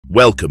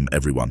Welcome,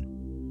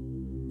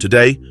 everyone.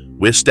 Today,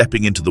 we're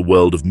stepping into the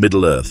world of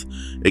Middle-earth,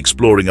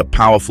 exploring a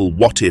powerful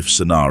what-if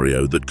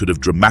scenario that could have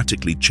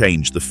dramatically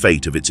changed the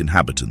fate of its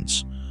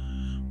inhabitants.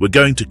 We're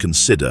going to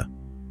consider,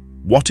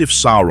 what if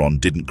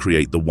Sauron didn't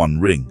create the One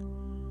Ring?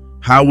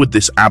 How would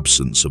this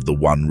absence of the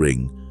One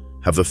Ring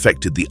have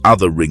affected the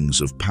other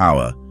rings of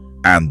power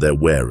and their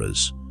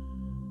wearers?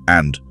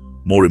 And,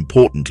 more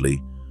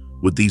importantly,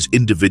 would these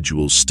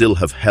individuals still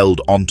have held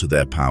onto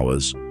their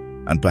powers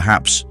and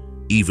perhaps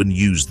even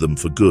used them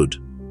for good?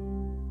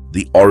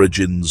 The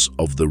origins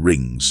of the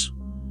rings.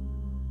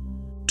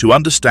 To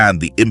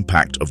understand the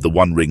impact of the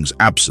One Ring's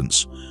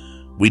absence,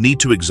 we need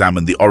to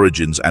examine the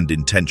origins and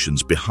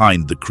intentions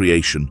behind the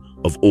creation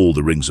of all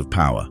the rings of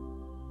power.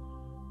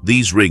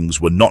 These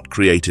rings were not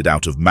created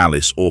out of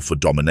malice or for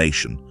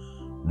domination.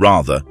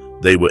 Rather,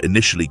 they were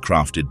initially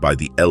crafted by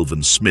the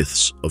elven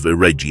smiths of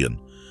Eregion,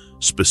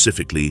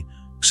 specifically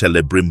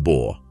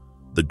Celebrimbor,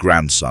 the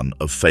grandson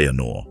of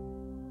Feanor.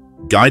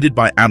 Guided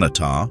by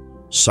Anatar,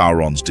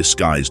 Sauron's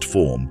disguised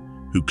form,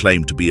 who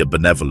claimed to be a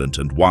benevolent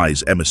and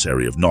wise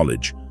emissary of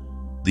knowledge,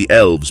 the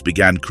elves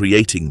began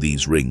creating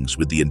these rings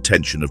with the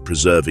intention of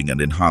preserving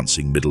and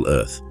enhancing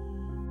Middle-earth.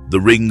 The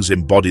rings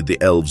embodied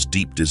the elves'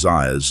 deep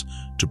desires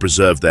to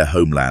preserve their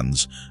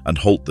homelands and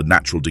halt the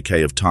natural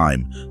decay of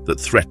time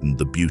that threatened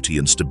the beauty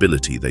and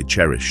stability they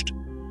cherished.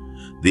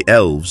 The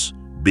elves,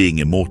 being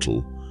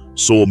immortal,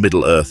 saw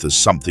Middle-earth as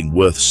something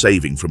worth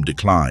saving from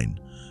decline,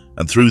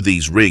 and through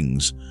these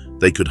rings,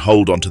 they could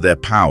hold onto their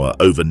power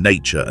over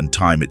nature and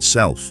time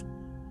itself.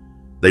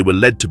 They were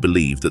led to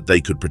believe that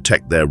they could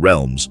protect their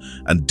realms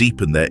and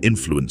deepen their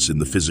influence in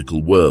the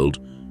physical world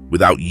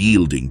without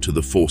yielding to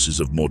the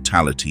forces of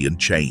mortality and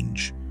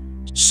change.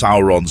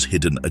 Sauron's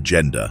hidden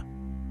agenda.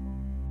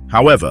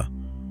 However,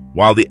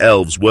 while the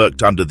elves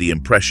worked under the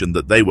impression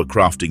that they were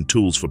crafting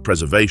tools for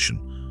preservation,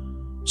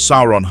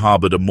 Sauron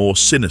harbored a more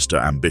sinister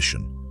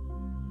ambition.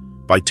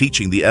 By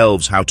teaching the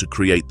elves how to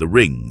create the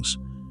rings,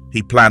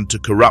 he planned to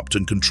corrupt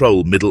and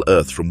control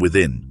Middle-earth from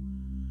within.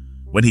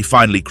 When he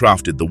finally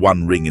crafted the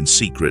One Ring in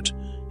secret,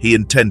 he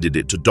intended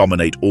it to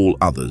dominate all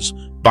others,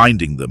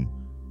 binding them,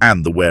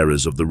 and the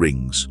wearers of the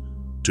rings,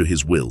 to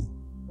his will.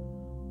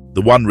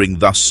 The One Ring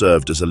thus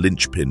served as a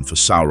linchpin for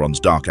Sauron's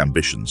dark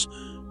ambitions.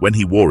 When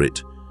he wore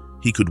it,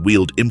 he could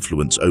wield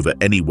influence over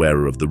any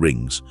wearer of the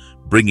rings,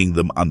 bringing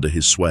them under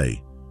his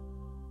sway.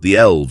 The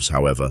elves,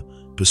 however,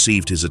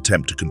 perceived his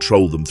attempt to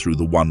control them through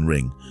the One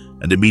Ring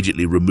and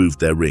immediately removed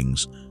their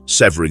rings,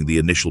 severing the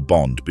initial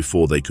bond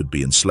before they could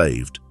be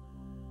enslaved.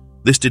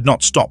 This did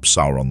not stop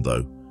Sauron,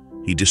 though.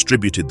 He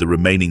distributed the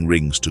remaining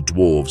rings to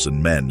dwarves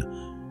and men,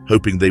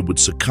 hoping they would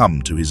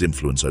succumb to his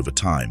influence over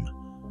time.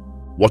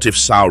 What if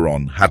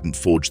Sauron hadn't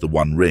forged the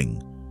One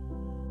Ring?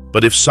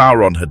 But if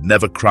Sauron had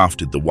never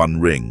crafted the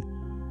One Ring,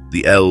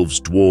 the elves,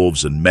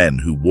 dwarves, and men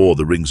who wore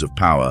the Rings of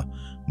Power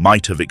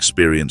might have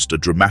experienced a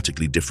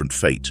dramatically different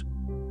fate.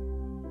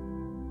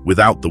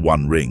 Without the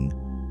One Ring,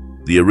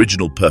 the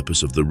original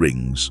purpose of the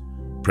rings,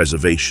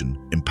 preservation,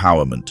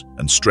 empowerment,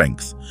 and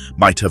strength,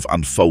 might have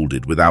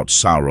unfolded without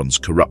Sauron's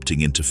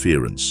corrupting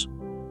interference.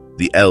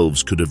 The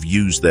elves could have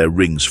used their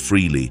rings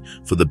freely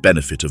for the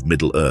benefit of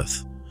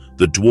Middle-earth.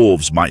 The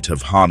dwarves might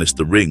have harnessed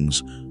the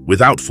rings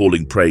without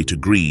falling prey to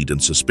greed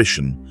and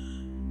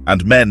suspicion,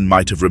 and men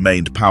might have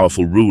remained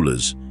powerful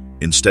rulers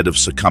instead of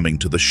succumbing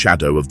to the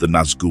shadow of the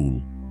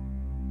Nazgul.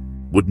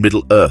 Would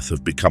Middle-earth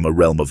have become a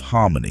realm of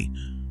harmony,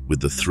 with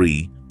the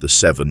 3, the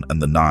 7,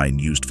 and the 9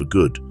 used for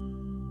good?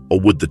 Or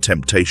would the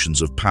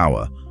temptations of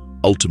power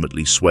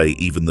ultimately sway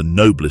even the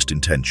noblest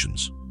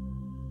intentions?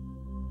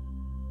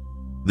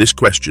 This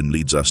question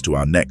leads us to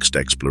our next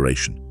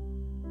exploration.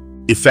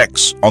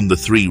 Effects on the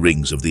 3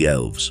 rings of the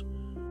elves.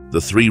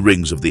 The 3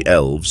 rings of the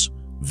elves,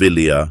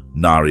 Vilya,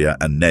 Narya,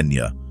 and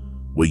Nenya,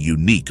 were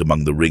unique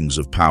among the rings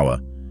of power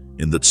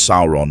in that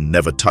Sauron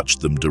never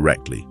touched them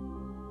directly.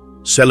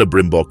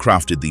 Celebrimbor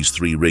crafted these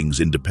 3 rings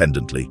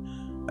independently,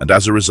 and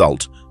as a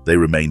result, they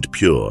remained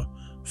pure,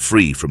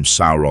 free from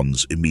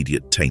Sauron's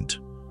immediate taint.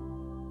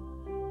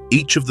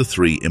 Each of the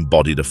 3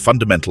 embodied a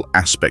fundamental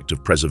aspect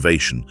of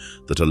preservation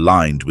that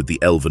aligned with the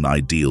elven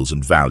ideals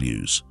and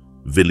values.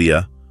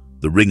 Vilya,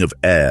 the Ring of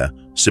Air,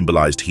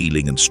 symbolized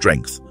healing and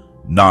strength.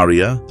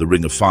 Narya, the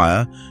Ring of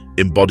Fire,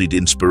 embodied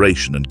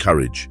inspiration and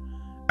courage.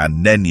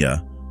 And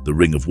Nenya, the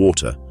Ring of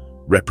Water,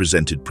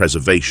 represented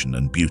preservation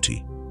and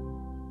beauty.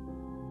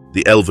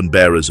 The elven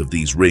bearers of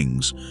these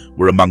rings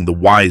were among the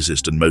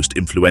wisest and most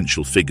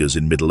influential figures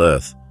in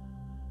Middle-earth.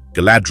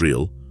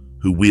 Galadriel,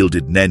 who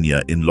wielded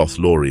Nenya in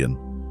Lothlorien,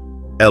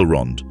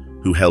 Elrond,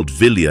 who held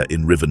Vilya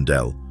in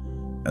Rivendell,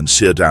 and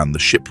Círdan the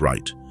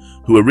Shipwright,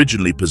 who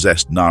originally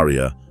possessed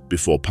Narya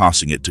before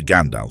passing it to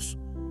Gandalf.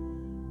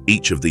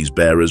 Each of these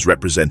bearers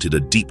represented a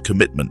deep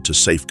commitment to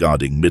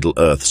safeguarding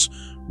Middle-earth's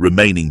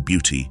remaining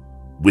beauty,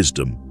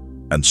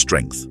 wisdom, and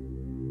strength.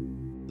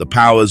 The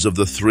powers of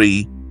the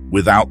 3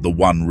 without the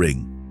One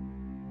Ring.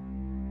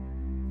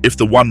 If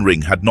the One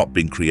Ring had not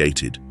been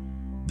created,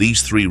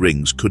 these 3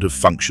 rings could have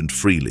functioned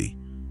freely,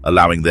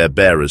 allowing their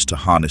bearers to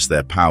harness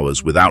their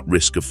powers without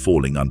risk of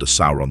falling under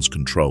Sauron's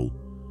control.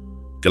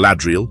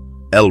 Galadriel,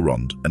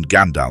 Elrond, and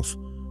Gandalf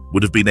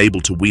would have been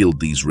able to wield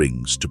these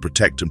rings to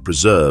protect and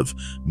preserve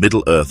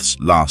Middle-earth's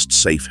last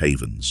safe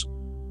havens.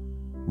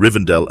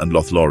 Rivendell and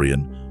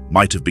Lothlorien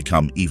might have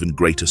become even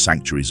greater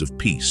sanctuaries of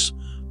peace,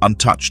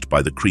 untouched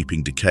by the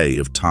creeping decay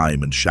of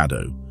time and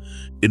shadow.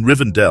 In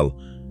Rivendell,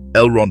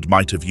 Elrond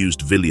might have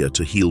used Vilya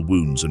to heal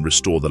wounds and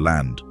restore the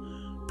land,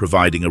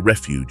 providing a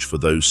refuge for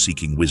those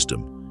seeking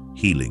wisdom,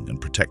 healing, and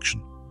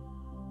protection.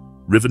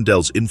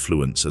 Rivendell's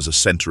influence as a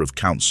center of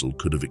counsel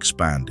could have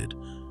expanded,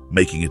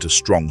 making it a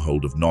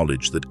stronghold of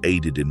knowledge that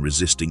aided in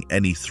resisting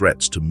any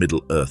threats to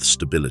Middle-earth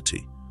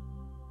stability.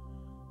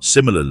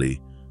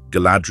 Similarly,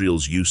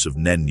 Galadriel's use of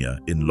Nenya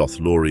in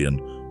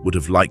Lothlorien would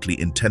have likely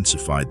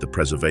intensified the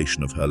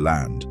preservation of her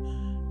land,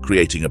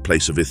 creating a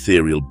place of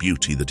ethereal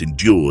beauty that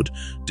endured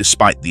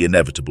despite the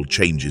inevitable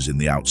changes in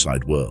the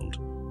outside world.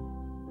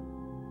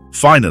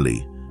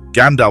 Finally,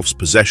 Gandalf's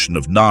possession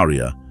of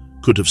Narya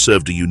could have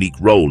served a unique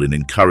role in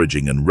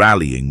encouraging and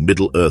rallying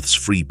Middle-earth's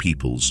free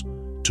peoples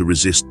to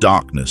resist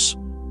darkness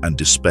and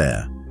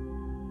despair.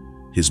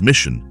 His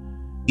mission,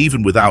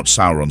 even without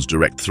Sauron's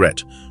direct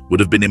threat, would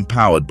have been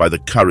empowered by the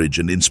courage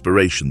and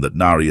inspiration that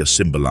Narya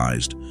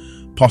symbolized,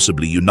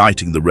 possibly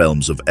uniting the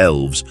realms of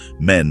elves,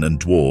 men, and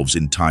dwarves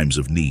in times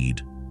of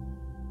need.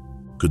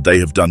 Could they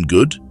have done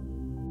good?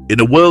 In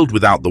a world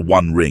without the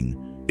One Ring,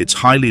 it's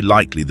highly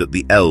likely that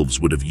the elves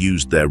would have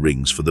used their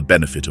rings for the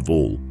benefit of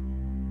all.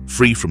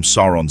 Free from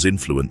Sauron's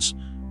influence,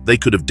 they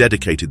could have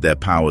dedicated their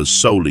powers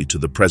solely to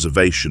the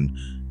preservation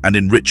and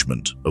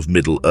enrichment of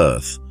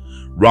Middle-earth,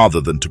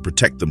 rather than to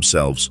protect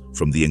themselves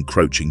from the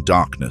encroaching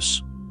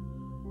darkness.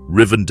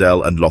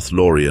 Rivendell and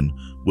Lothlorien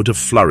would have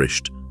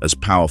flourished as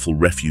powerful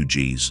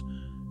refugees,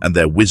 and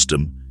their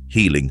wisdom,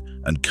 healing,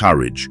 and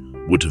courage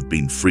would have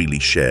been freely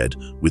shared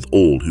with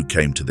all who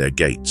came to their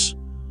gates.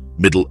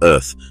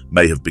 Middle-earth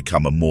may have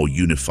become a more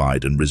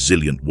unified and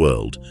resilient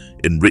world,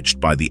 enriched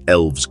by the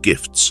elves'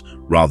 gifts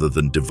rather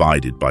than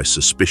divided by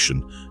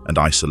suspicion and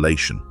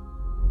isolation.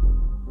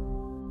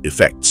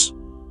 Effects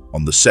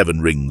on the 7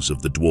 rings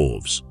of the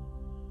dwarves.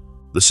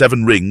 The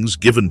 7 rings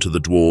given to the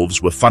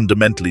dwarves were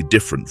fundamentally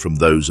different from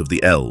those of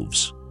the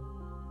elves.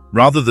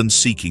 Rather than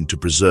seeking to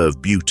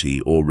preserve beauty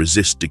or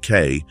resist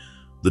decay,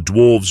 the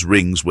dwarves'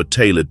 rings were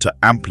tailored to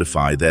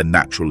amplify their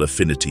natural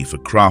affinity for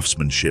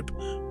craftsmanship,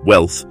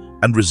 wealth,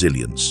 and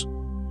resilience.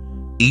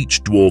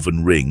 Each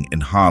dwarven ring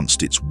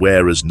enhanced its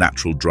wearer's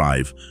natural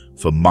drive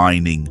for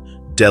mining,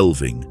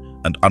 delving,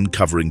 and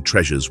uncovering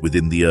treasures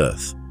within the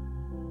earth.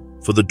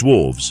 For the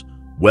dwarves,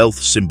 wealth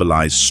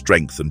symbolized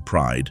strength and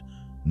pride,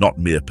 not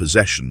mere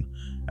possession,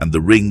 and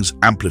the rings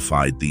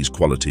amplified these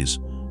qualities,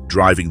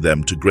 driving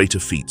them to greater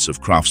feats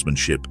of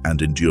craftsmanship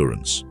and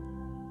endurance.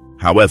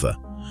 However,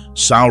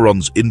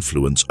 Sauron's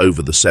influence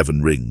over the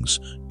 7 rings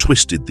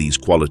twisted these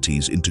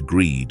qualities into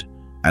greed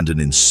and an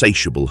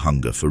insatiable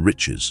hunger for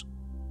riches.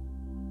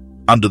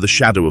 Under the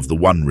shadow of the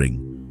One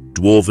Ring,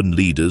 dwarven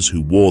leaders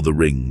who wore the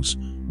rings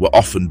were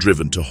often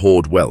driven to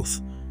hoard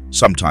wealth,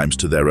 sometimes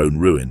to their own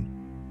ruin.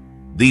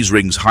 These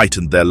rings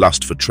heightened their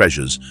lust for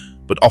treasures,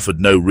 but offered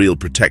no real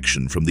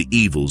protection from the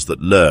evils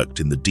that lurked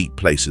in the deep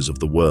places of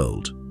the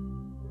world.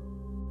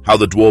 How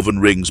the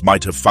dwarven rings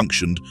might have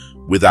functioned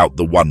without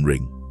the One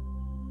Ring.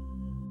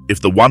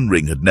 If the One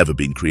Ring had never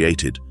been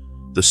created,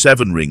 the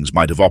 7 rings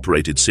might have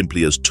operated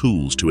simply as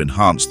tools to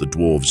enhance the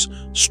dwarves'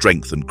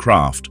 strength and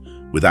craft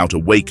without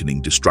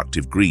awakening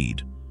destructive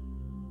greed.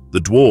 The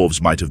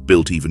dwarves might have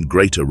built even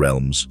greater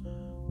realms,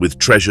 with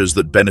treasures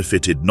that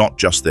benefited not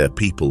just their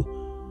people,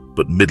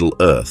 but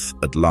Middle-earth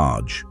at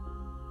large.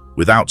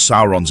 Without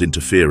Sauron's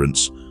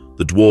interference,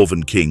 the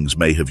dwarven kings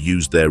may have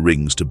used their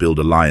rings to build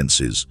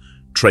alliances,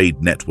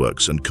 trade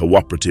networks, and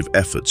cooperative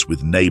efforts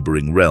with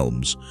neighboring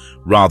realms,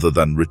 rather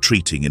than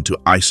retreating into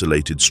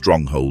isolated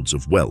strongholds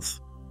of wealth.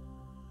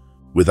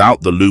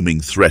 Without the looming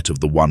threat of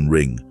the One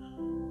Ring,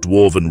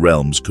 dwarven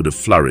realms could have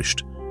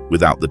flourished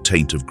without the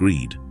taint of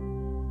greed.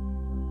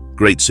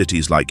 Great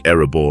cities like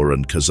Erebor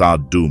and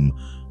Khazad-dûm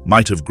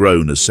might have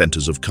grown as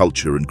centers of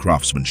culture and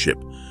craftsmanship,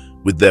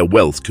 with their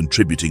wealth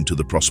contributing to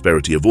the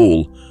prosperity of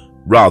all,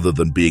 rather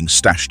than being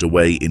stashed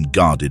away in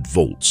guarded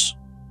vaults.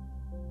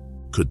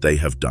 Could they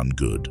have done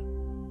good?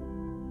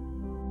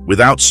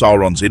 Without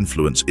Sauron's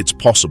influence, it's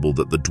possible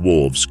that the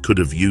dwarves could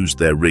have used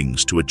their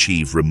rings to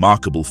achieve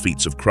remarkable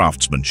feats of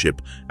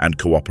craftsmanship and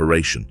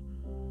cooperation.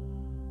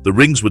 The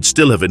rings would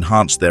still have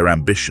enhanced their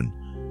ambition,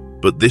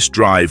 but this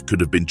drive could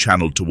have been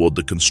channeled toward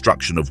the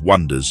construction of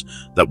wonders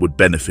that would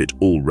benefit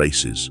all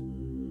races.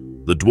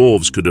 The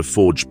dwarves could have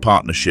forged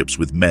partnerships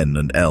with men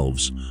and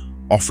elves,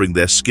 offering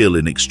their skill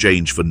in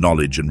exchange for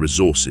knowledge and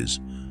resources,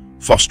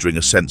 fostering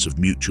a sense of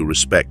mutual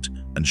respect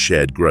and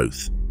shared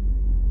growth.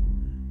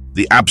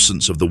 The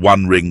absence of the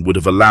One Ring would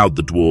have allowed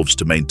the dwarves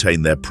to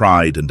maintain their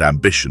pride and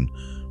ambition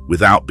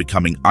without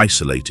becoming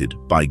isolated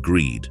by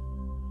greed.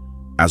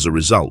 As a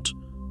result,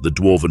 the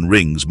dwarven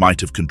rings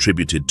might have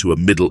contributed to a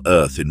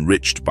Middle-earth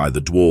enriched by the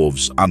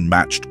dwarves'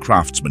 unmatched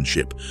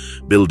craftsmanship,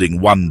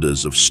 building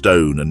wonders of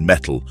stone and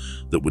metal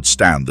that would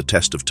stand the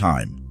test of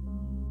time.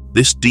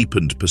 This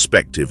deepened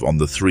perspective on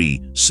the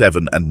 3,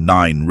 7, and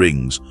 9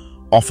 rings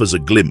offers a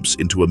glimpse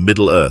into a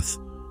Middle-earth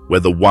where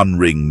the One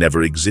Ring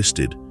never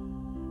existed,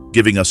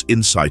 giving us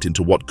insight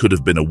into what could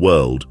have been a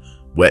world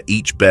where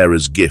each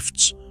bearer's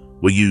gifts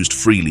were used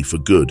freely for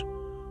good,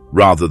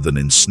 rather than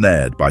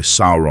ensnared by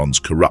Sauron's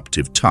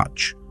corruptive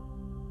touch.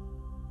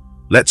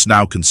 Let's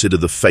now consider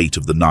the fate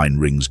of the 9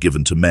 rings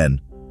given to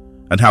men,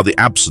 and how the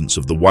absence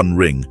of the One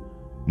Ring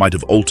might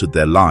have altered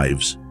their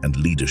lives and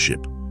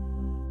leadership.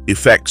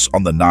 Effects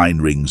on the 9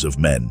 rings of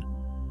men.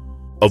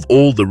 Of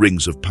all the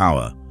rings of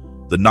power,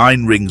 the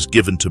 9 rings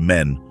given to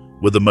men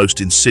were the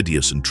most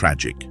insidious and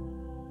tragic.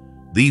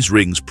 These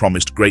rings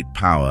promised great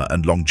power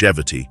and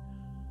longevity,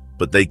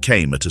 but they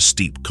came at a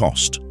steep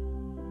cost.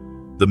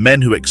 The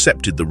men who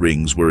accepted the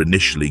rings were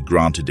initially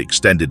granted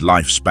extended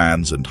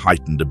lifespans and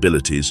heightened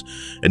abilities,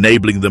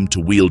 enabling them to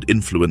wield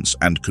influence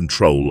and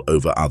control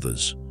over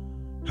others.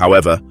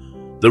 However,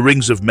 the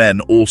rings of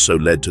men also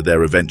led to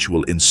their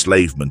eventual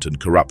enslavement and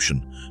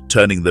corruption,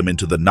 turning them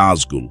into the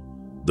Nazgul,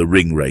 the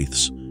ring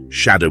wraiths,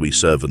 shadowy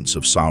servants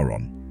of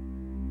Sauron.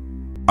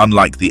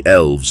 Unlike the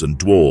elves and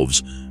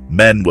dwarves,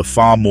 men were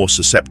far more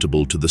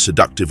susceptible to the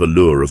seductive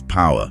allure of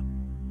power.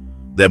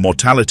 Their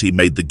mortality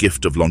made the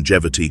gift of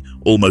longevity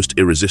almost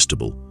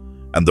irresistible,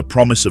 and the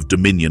promise of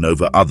dominion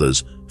over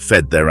others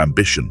fed their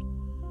ambition.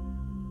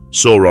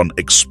 Sauron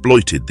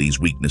exploited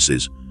these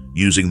weaknesses,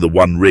 using the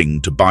One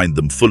Ring to bind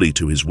them fully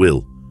to his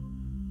will.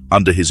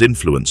 Under his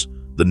influence,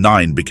 the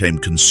 9 became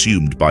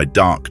consumed by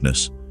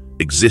darkness,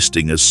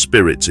 existing as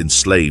spirits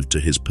enslaved to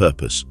his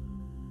purpose.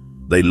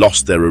 They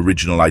lost their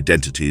original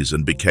identities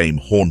and became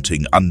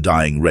haunting,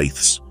 undying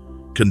wraiths,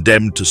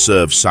 condemned to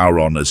serve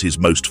Sauron as his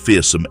most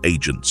fearsome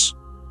agents.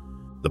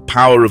 The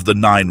power of the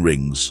 9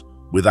 rings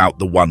without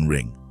the One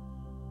Ring.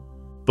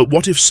 But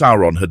what if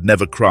Sauron had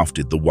never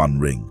crafted the One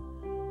Ring?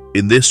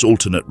 In this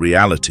alternate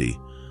reality,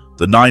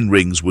 the 9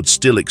 rings would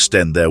still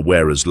extend their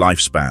wearers'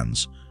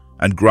 lifespans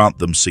and grant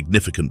them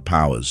significant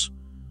powers.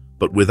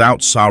 But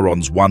without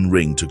Sauron's One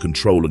Ring to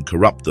control and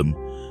corrupt them,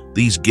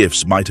 these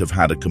gifts might have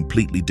had a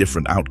completely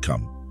different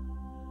outcome.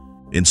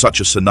 In such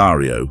a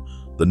scenario,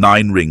 the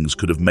 9 rings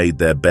could have made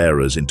their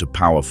bearers into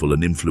powerful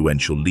and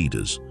influential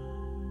leaders.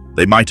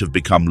 They might have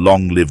become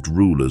long-lived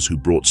rulers who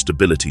brought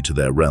stability to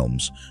their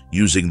realms,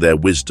 using their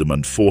wisdom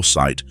and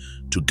foresight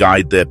to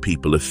guide their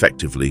people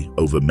effectively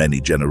over many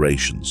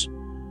generations.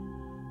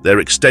 Their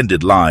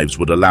extended lives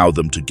would allow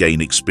them to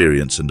gain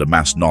experience and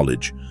amass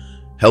knowledge,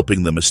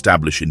 helping them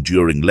establish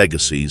enduring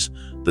legacies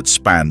that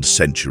spanned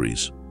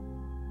centuries.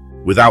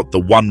 Without the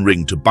One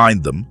Ring to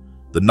bind them,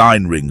 the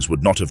 9 rings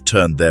would not have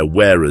turned their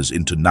wearers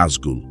into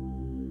Nazgul.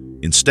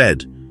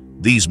 Instead,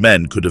 these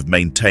men could have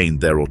maintained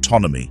their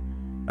autonomy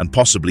and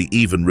possibly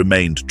even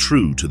remained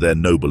true to their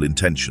noble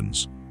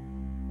intentions.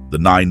 The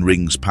 9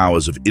 rings'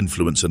 powers of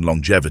influence and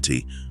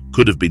longevity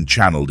could have been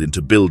channeled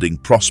into building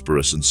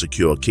prosperous and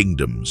secure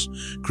kingdoms,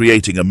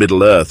 creating a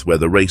Middle-earth where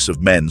the race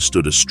of men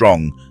stood as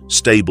strong,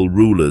 stable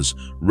rulers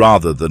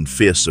rather than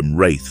fearsome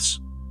wraiths.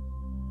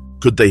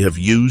 Could they have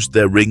used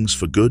their rings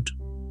for good?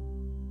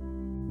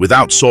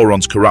 Without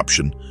Sauron's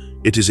corruption,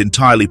 it is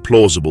entirely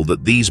plausible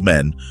that these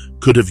men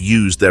could have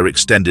used their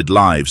extended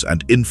lives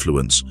and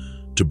influence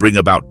to bring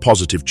about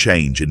positive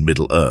change in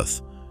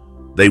Middle-earth.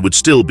 They would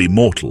still be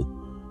mortal,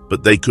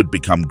 but they could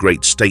become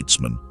great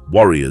statesmen,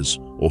 warriors,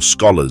 or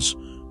scholars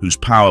whose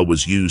power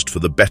was used for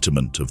the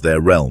betterment of their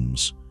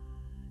realms.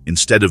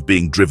 Instead of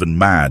being driven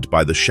mad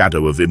by the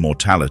shadow of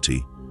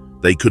immortality,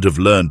 they could have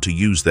learned to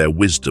use their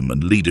wisdom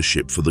and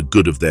leadership for the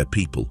good of their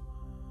people.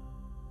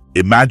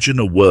 Imagine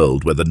a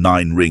world where the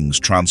 9 rings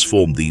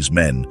transformed these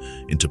men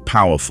into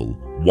powerful,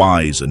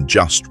 wise, and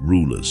just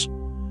rulers.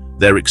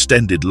 Their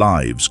extended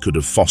lives could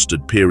have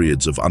fostered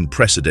periods of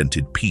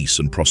unprecedented peace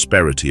and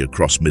prosperity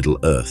across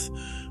Middle-earth,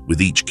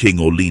 with each king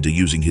or leader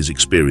using his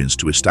experience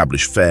to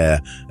establish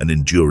fair and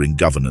enduring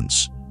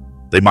governance.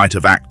 They might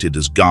have acted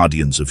as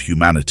guardians of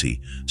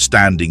humanity,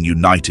 standing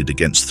united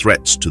against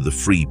threats to the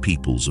free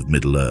peoples of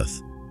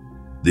Middle-earth.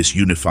 This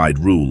unified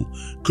rule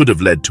could have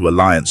led to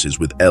alliances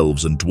with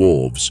elves and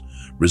dwarves,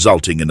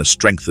 resulting in a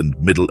strengthened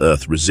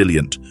Middle-earth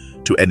resilient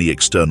to any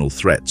external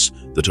threats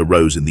that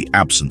arose in the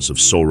absence of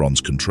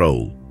Sauron's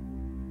control.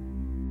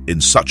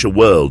 In such a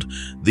world,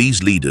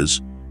 these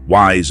leaders,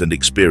 wise and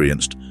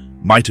experienced,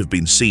 might have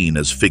been seen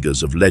as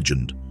figures of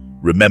legend,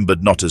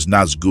 remembered not as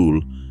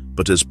Nazgul,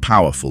 but as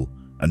powerful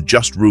and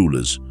just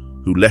rulers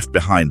who left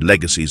behind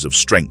legacies of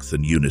strength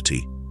and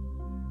unity.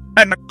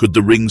 And could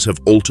the rings have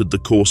altered the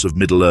course of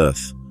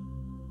Middle-earth?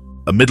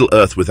 A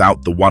Middle-earth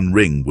without the One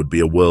Ring would be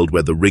a world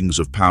where the rings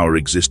of power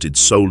existed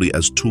solely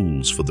as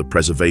tools for the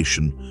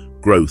preservation,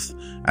 growth,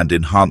 and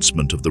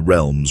enhancement of the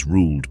realms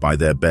ruled by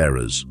their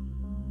bearers.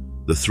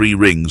 The 3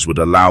 rings would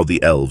allow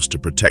the elves to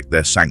protect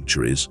their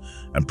sanctuaries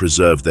and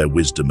preserve their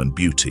wisdom and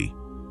beauty.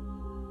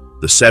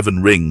 The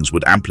 7 rings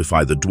would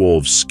amplify the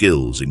dwarves'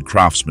 skills in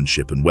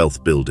craftsmanship and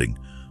wealth building,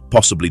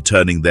 possibly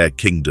turning their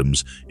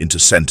kingdoms into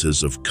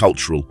centers of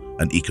cultural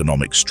and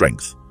economic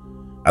strength.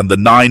 And the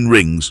 9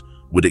 rings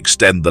would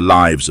extend the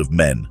lives of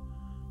men,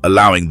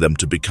 allowing them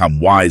to become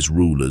wise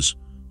rulers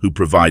who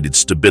provided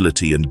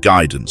stability and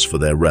guidance for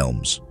their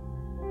realms.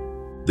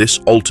 This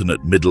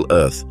alternate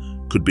Middle-earth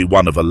could be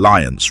one of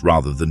alliance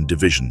rather than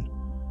division.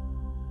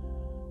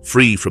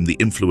 Free from the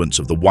influence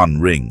of the One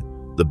Ring,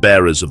 the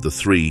bearers of the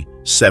 3,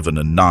 7,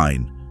 and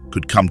 9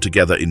 could come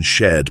together in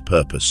shared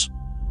purpose.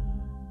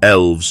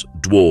 Elves,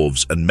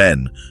 dwarves, and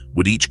men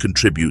would each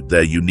contribute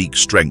their unique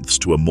strengths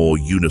to a more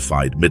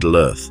unified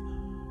Middle-earth,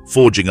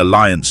 forging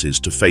alliances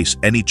to face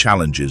any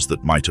challenges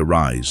that might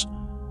arise.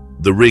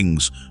 The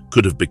rings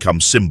could have become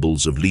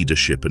symbols of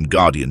leadership and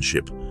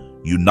guardianship,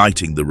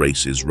 uniting the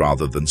races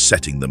rather than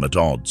setting them at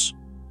odds.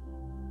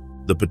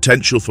 The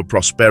potential for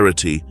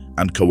prosperity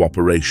and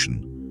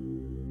cooperation.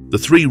 The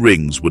 3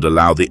 rings would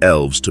allow the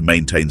elves to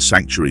maintain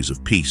sanctuaries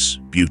of peace,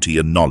 beauty,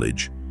 and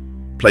knowledge,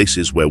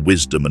 places where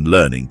wisdom and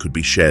learning could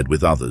be shared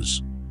with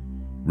others.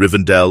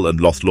 Rivendell and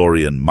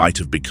Lothlorien might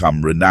have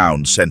become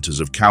renowned centers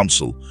of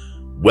counsel,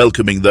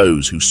 welcoming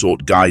those who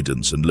sought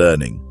guidance and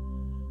learning.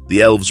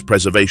 The elves'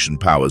 preservation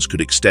powers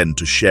could extend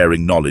to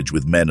sharing knowledge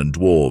with men and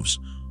dwarves,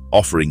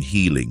 offering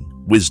healing,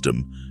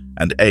 wisdom,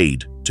 and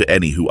aid to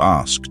any who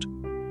asked.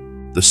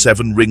 The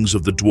 7 rings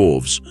of the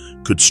dwarves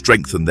could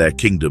strengthen their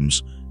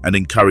kingdoms and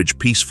encourage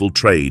peaceful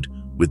trade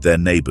with their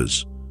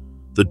neighbors.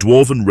 The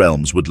dwarven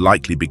realms would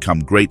likely become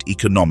great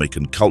economic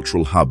and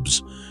cultural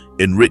hubs,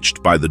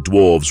 enriched by the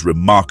dwarves'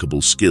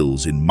 remarkable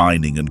skills in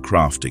mining and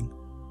crafting.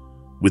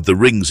 With the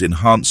rings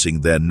enhancing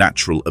their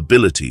natural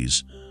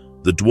abilities,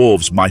 the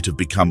dwarves might have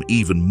become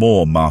even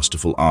more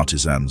masterful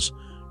artisans,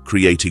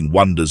 creating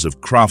wonders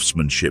of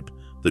craftsmanship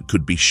that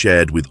could be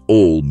shared with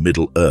all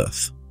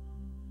Middle-earth.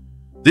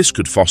 This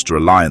could foster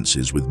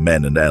alliances with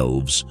men and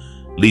elves,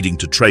 leading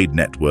to trade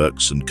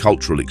networks and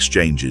cultural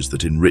exchanges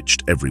that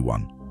enriched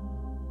everyone.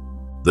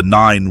 The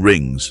 9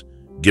 rings,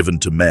 given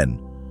to men,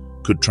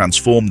 could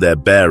transform their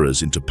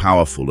bearers into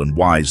powerful and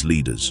wise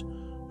leaders,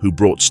 who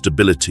brought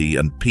stability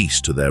and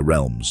peace to their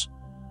realms.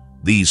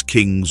 These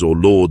kings or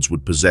lords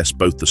would possess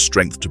both the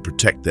strength to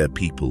protect their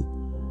people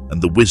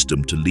and the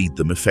wisdom to lead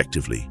them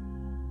effectively.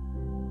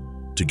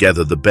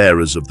 Together, the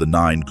bearers of the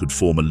 9 could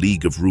form a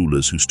league of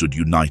rulers who stood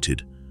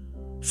united,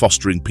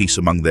 fostering peace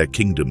among their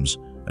kingdoms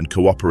and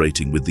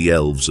cooperating with the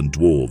elves and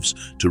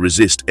dwarves to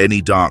resist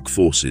any dark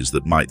forces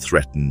that might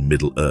threaten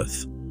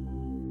Middle-earth.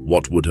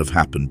 What would have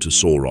happened to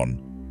Sauron?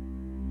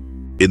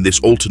 In this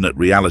alternate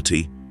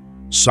reality,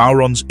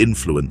 Sauron's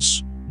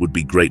influence would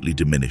be greatly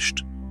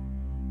diminished.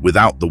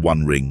 Without the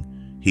One Ring,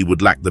 he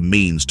would lack the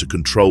means to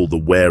control the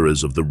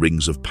wearers of the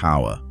Rings of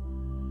Power.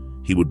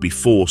 He would be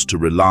forced to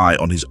rely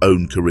on his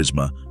own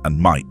charisma and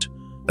might,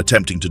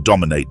 attempting to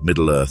dominate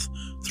Middle-earth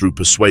through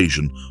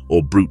persuasion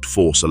or brute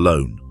force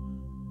alone,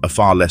 a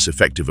far less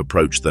effective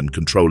approach than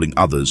controlling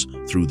others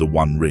through the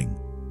One Ring.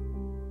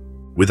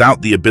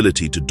 Without the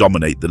ability to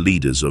dominate the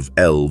leaders of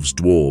elves,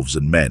 dwarves,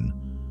 and men,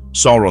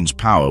 Sauron's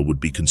power would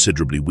be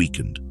considerably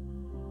weakened.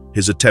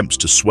 His attempts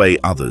to sway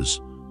others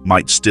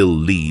might still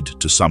lead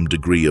to some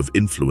degree of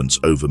influence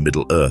over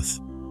Middle-earth,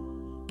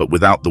 but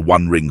without the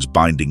One Ring's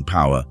binding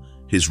power,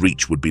 his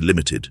reach would be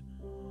limited.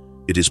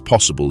 It is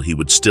possible he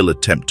would still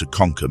attempt to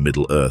conquer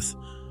Middle-earth,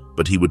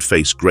 but he would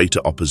face greater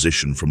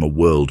opposition from a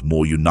world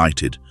more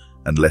united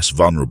and less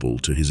vulnerable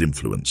to his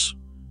influence.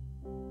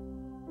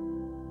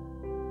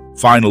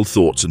 Final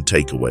thoughts and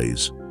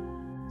takeaways.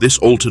 This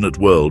alternate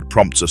world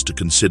prompts us to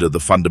consider the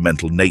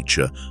fundamental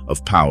nature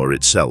of power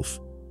itself.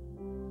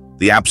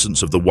 The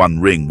absence of the One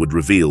Ring would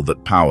reveal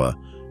that power,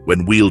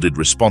 when wielded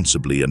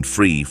responsibly and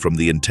free from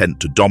the intent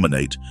to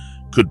dominate,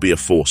 could be a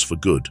force for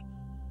good.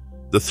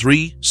 The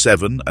 3,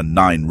 7, and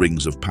 9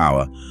 rings of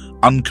power,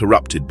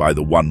 uncorrupted by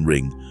the One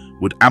Ring,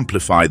 would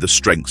amplify the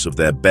strengths of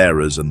their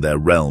bearers and their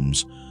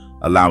realms,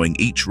 allowing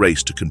each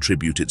race to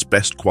contribute its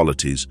best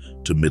qualities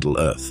to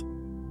Middle-earth.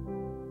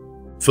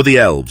 For the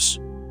elves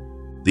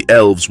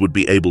would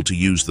be able to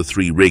use the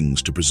 3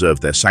 rings to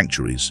preserve their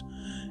sanctuaries,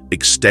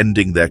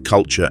 extending their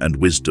culture and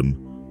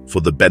wisdom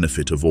for the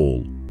benefit of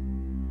all.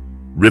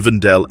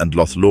 Rivendell and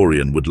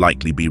Lothlorien would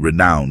likely be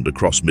renowned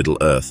across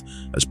Middle-earth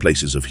as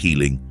places of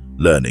healing,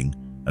 learning,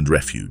 and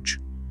refuge.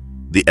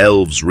 The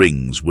elves'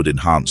 rings would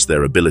enhance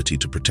their ability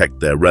to protect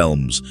their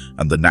realms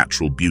and the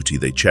natural beauty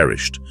they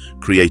cherished,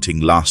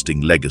 creating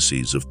lasting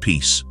legacies of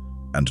peace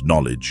and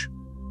knowledge.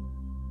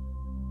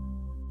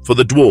 For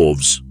the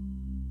dwarves,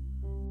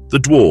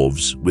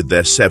 with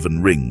their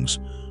 7 rings,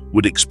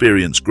 would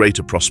experience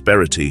greater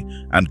prosperity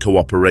and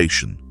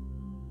cooperation.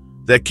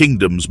 Their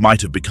kingdoms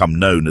might have become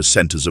known as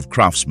centers of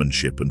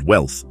craftsmanship and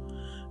wealth,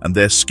 and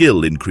their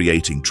skill in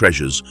creating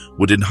treasures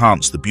would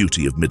enhance the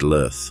beauty of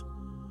Middle-earth.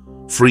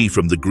 Free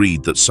from the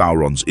greed that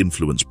Sauron's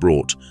influence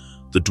brought,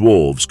 the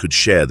dwarves could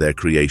share their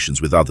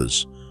creations with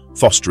others,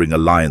 fostering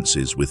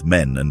alliances with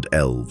men and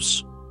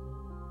elves.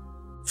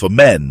 For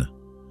men,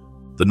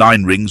 the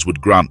 9 rings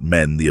would grant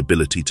men the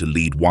ability to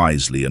lead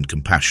wisely and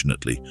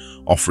compassionately,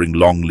 offering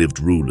long-lived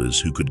rulers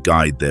who could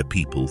guide their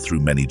people through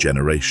many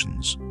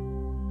generations.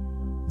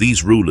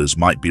 These rulers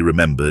might be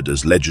remembered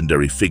as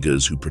legendary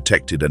figures who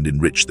protected and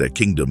enriched their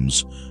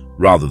kingdoms,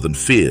 rather than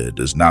feared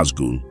as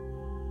Nazgûl.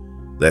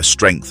 Their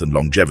strength and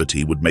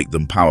longevity would make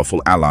them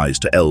powerful allies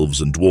to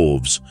elves and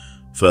dwarves,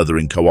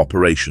 furthering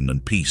cooperation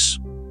and peace.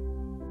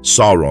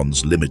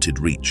 Sauron's limited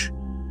reach.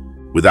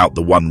 Without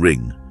the One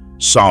Ring,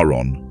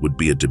 Sauron would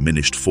be a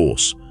diminished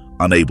force,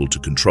 unable to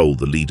control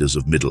the leaders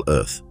of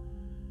Middle-earth.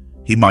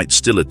 He might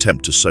still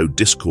attempt to sow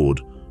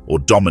discord or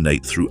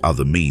dominate through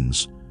other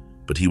means,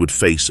 but he would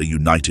face a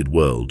united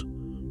world,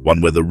 one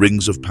where the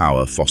rings of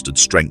power fostered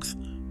strength,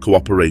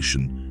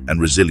 cooperation, and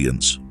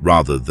resilience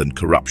rather than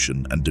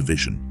corruption and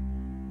division.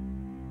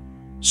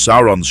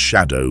 Sauron's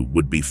shadow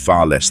would be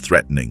far less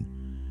threatening,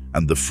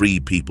 and the free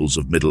peoples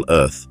of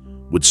Middle-earth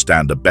would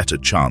stand a better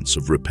chance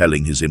of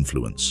repelling his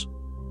influence.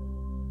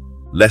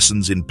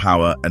 Lessons in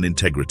power and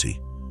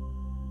integrity.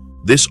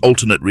 This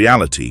alternate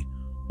reality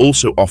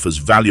also offers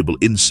valuable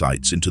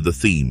insights into the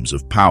themes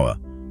of power,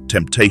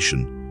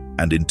 temptation,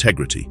 and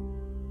integrity.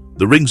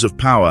 The Rings of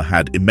Power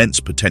had immense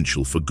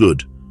potential for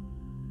good.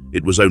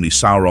 It was only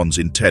Sauron's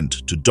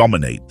intent to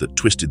dominate that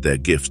twisted their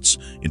gifts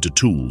into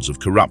tools of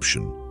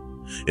corruption.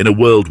 In a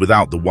world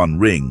without the One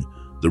Ring,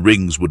 the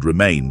rings would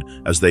remain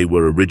as they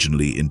were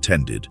originally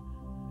intended,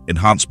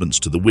 enhancements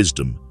to the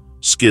wisdom,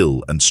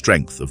 skill, and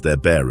strength of their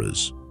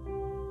bearers.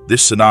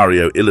 This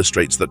scenario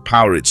illustrates that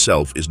power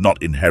itself is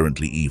not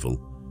inherently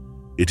evil.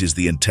 It is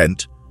the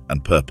intent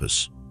and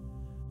purpose.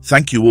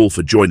 Thank you all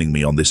for joining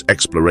me on this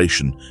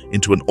exploration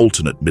into an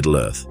alternate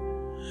Middle-earth.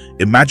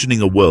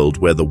 Imagining a world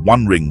where the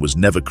One Ring was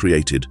never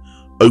created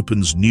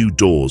opens new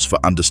doors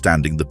for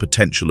understanding the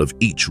potential of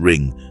each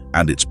ring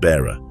and its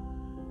bearer.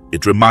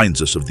 It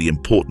reminds us of the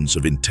importance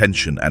of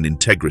intention and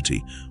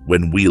integrity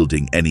when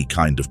wielding any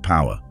kind of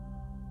power.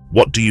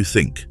 What do you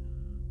think?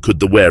 Could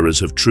the wearers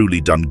have truly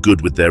done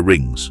good with their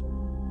rings?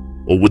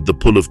 Or would the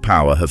pull of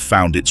power have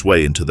found its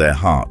way into their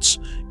hearts,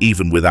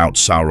 even without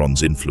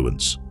Sauron's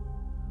influence?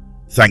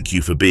 Thank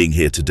you for being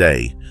here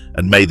today,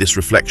 and may this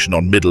reflection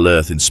on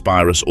Middle-earth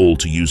inspire us all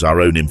to use our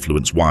own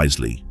influence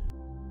wisely.